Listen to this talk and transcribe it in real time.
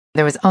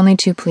I was only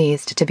too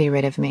pleased to be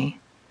rid of me.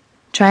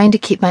 Trying to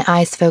keep my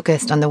eyes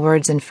focused on the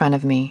words in front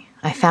of me,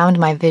 I found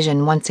my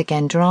vision once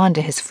again drawn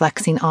to his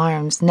flexing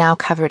arms, now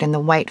covered in the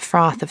white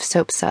froth of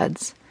soap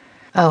suds.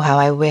 Oh, how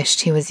I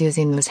wished he was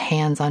using those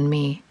hands on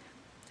me.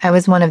 I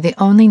was one of the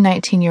only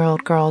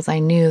 19-year-old girls I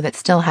knew that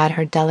still had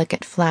her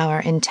delicate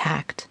flower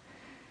intact.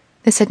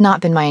 This had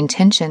not been my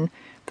intention,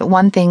 but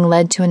one thing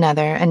led to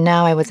another, and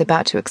now I was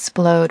about to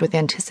explode with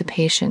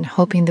anticipation,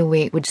 hoping the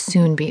wait would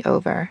soon be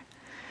over.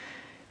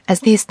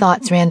 As these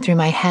thoughts ran through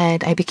my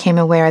head, I became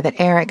aware that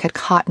Eric had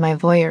caught my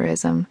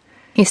voyeurism.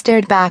 He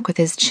stared back with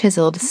his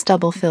chiseled,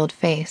 stubble-filled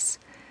face.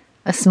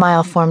 A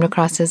smile formed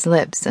across his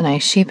lips, and I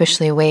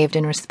sheepishly waved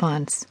in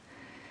response.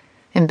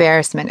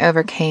 Embarrassment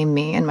overcame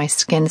me, and my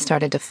skin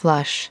started to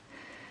flush.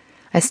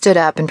 I stood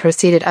up and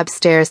proceeded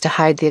upstairs to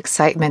hide the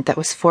excitement that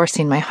was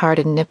forcing my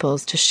hardened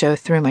nipples to show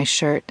through my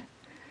shirt.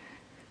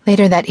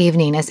 Later that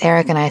evening, as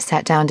Eric and I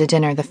sat down to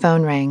dinner, the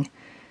phone rang.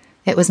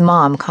 It was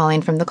Mom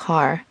calling from the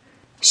car.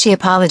 She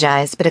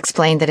apologized, but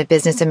explained that a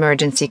business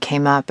emergency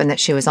came up and that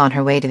she was on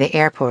her way to the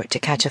airport to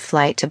catch a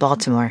flight to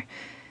Baltimore.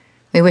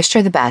 We wished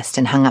her the best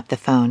and hung up the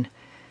phone.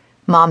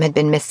 Mom had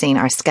been missing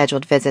our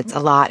scheduled visits a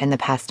lot in the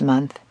past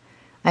month.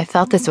 I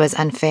felt this was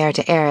unfair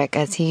to Eric,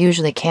 as he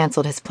usually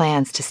canceled his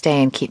plans to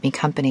stay and keep me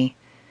company.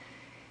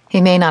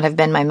 He may not have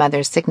been my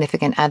mother's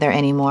significant other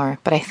anymore,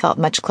 but I felt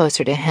much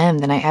closer to him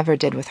than I ever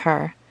did with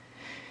her.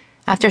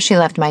 After she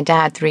left my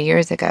dad 3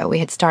 years ago, we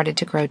had started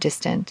to grow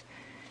distant.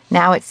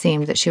 Now it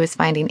seemed that she was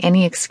finding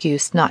any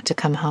excuse not to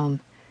come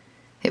home.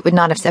 It would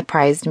not have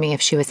surprised me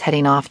if she was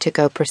heading off to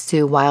go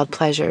pursue wild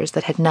pleasures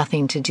that had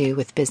nothing to do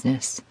with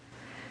business.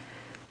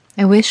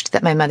 I wished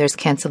that my mother's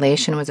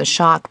cancellation was a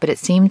shock, but it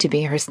seemed to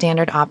be her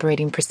standard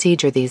operating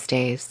procedure these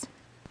days.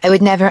 I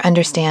would never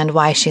understand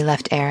why she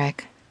left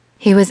Eric.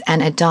 He was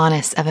an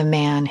Adonis of a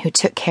man who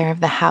took care of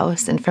the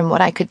house, and from what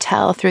I could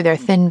tell through their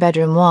thin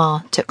bedroom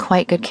wall, took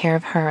quite good care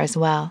of her as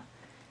well.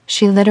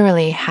 She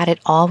literally had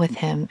it all with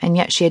him, and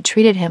yet she had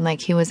treated him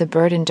like he was a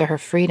burden to her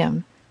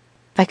freedom.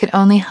 If I could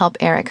only help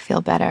Eric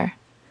feel better.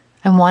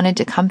 I wanted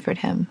to comfort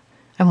him.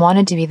 I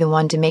wanted to be the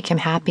one to make him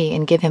happy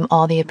and give him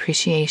all the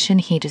appreciation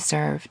he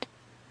deserved.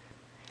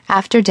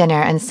 After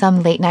dinner and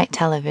some late-night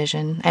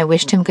television, I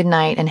wished him good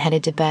night and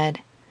headed to bed.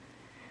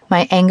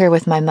 My anger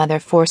with my mother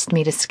forced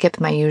me to skip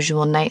my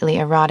usual nightly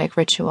erotic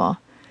ritual.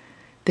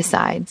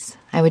 Besides,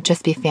 I would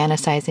just be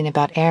fantasizing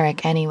about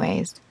Eric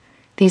anyways.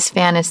 These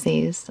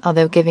fantasies,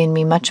 although giving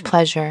me much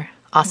pleasure,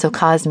 also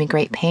caused me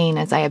great pain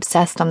as I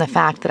obsessed on the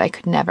fact that I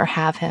could never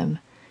have him.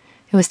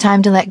 It was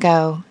time to let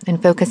go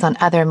and focus on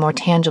other, more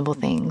tangible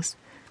things.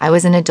 I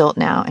was an adult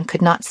now and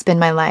could not spend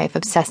my life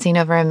obsessing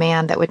over a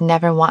man that would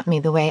never want me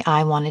the way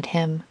I wanted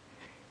him.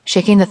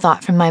 Shaking the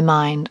thought from my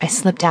mind, I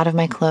slipped out of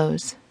my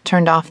clothes,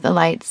 turned off the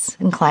lights,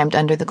 and climbed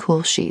under the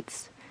cool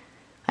sheets.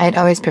 I had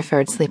always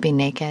preferred sleeping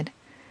naked.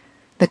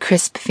 The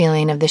crisp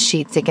feeling of the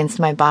sheets against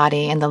my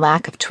body and the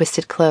lack of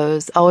twisted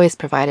clothes always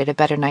provided a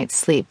better night's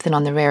sleep than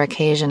on the rare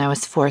occasion I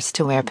was forced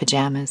to wear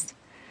pajamas.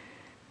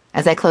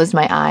 As I closed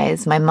my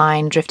eyes, my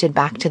mind drifted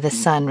back to the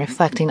sun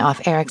reflecting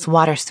off Eric's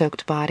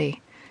water-soaked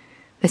body.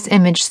 This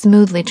image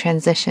smoothly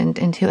transitioned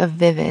into a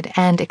vivid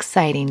and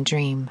exciting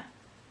dream.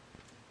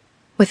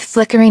 With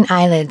flickering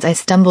eyelids, I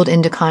stumbled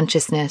into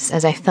consciousness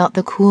as I felt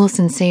the cool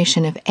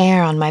sensation of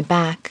air on my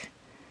back.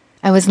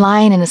 I was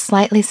lying in a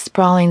slightly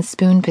sprawling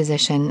spoon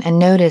position and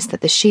noticed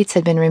that the sheets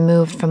had been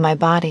removed from my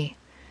body.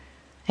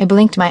 I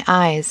blinked my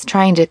eyes,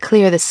 trying to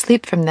clear the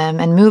sleep from them,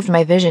 and moved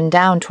my vision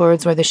down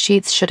towards where the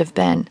sheets should have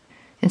been.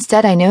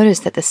 Instead, I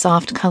noticed that the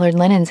soft-colored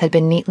linens had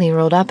been neatly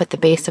rolled up at the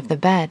base of the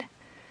bed.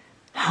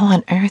 How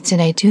on earth did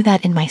I do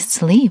that in my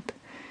sleep?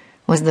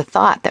 Was the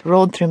thought that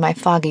rolled through my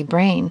foggy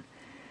brain.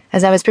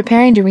 As I was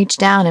preparing to reach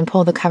down and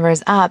pull the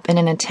covers up in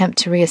an attempt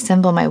to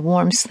reassemble my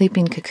warm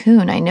sleeping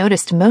cocoon, I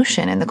noticed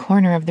motion in the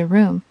corner of the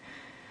room.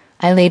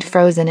 I laid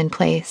frozen in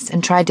place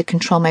and tried to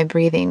control my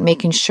breathing,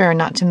 making sure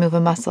not to move a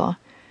muscle.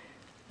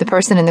 The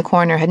person in the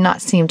corner had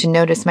not seemed to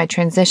notice my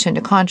transition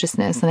to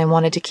consciousness, and I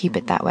wanted to keep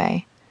it that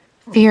way.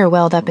 Fear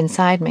welled up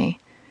inside me.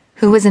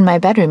 Who was in my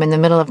bedroom in the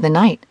middle of the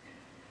night?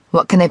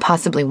 What can they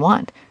possibly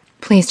want?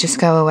 Please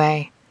just go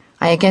away.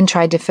 I again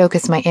tried to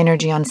focus my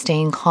energy on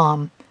staying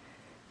calm.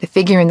 The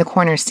figure in the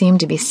corner seemed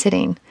to be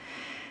sitting.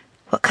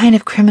 What kind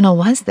of criminal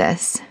was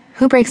this?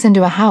 Who breaks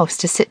into a house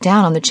to sit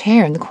down on the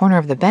chair in the corner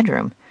of the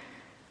bedroom?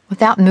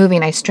 Without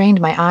moving, I strained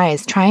my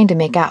eyes, trying to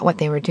make out what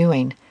they were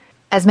doing.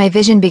 As my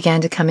vision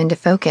began to come into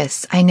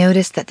focus, I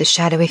noticed that the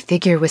shadowy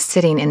figure was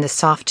sitting in the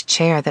soft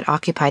chair that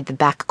occupied the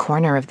back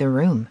corner of the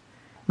room.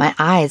 My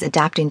eyes,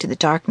 adapting to the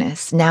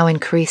darkness, now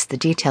increased the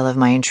detail of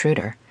my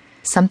intruder.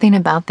 Something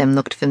about them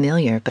looked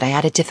familiar, but I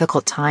had a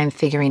difficult time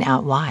figuring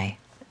out why.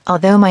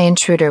 Although my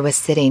intruder was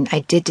sitting, I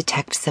did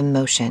detect some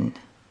motion,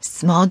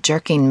 small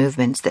jerking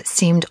movements that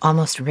seemed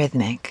almost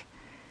rhythmic.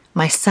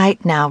 My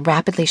sight, now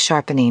rapidly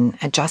sharpening,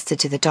 adjusted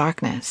to the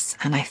darkness,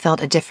 and I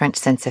felt a different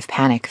sense of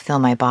panic fill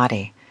my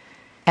body.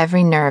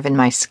 Every nerve in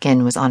my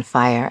skin was on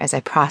fire as I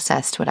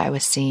processed what I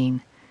was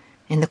seeing.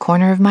 In the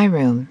corner of my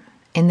room,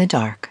 in the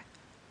dark,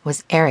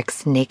 was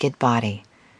Eric's naked body.